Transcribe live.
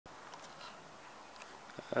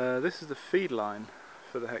This is the feed line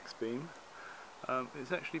for the hex beam.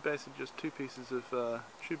 It's actually basically just two pieces of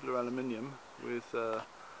tubular aluminium with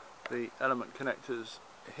the element connectors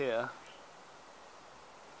here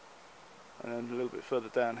and a little bit further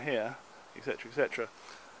down here, etc, etc.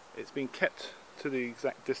 It's been kept to the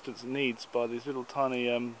exact distance it needs by these little tiny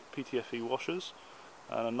PTFE washers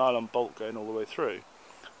and a nylon bolt going all the way through.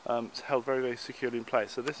 It's held very, very securely in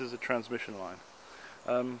place. So this is a transmission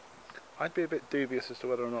line. I'd be a bit dubious as to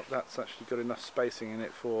whether or not that's actually got enough spacing in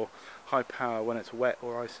it for high power when it's wet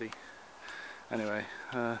or icy. Anyway,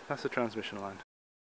 that's the transmission line.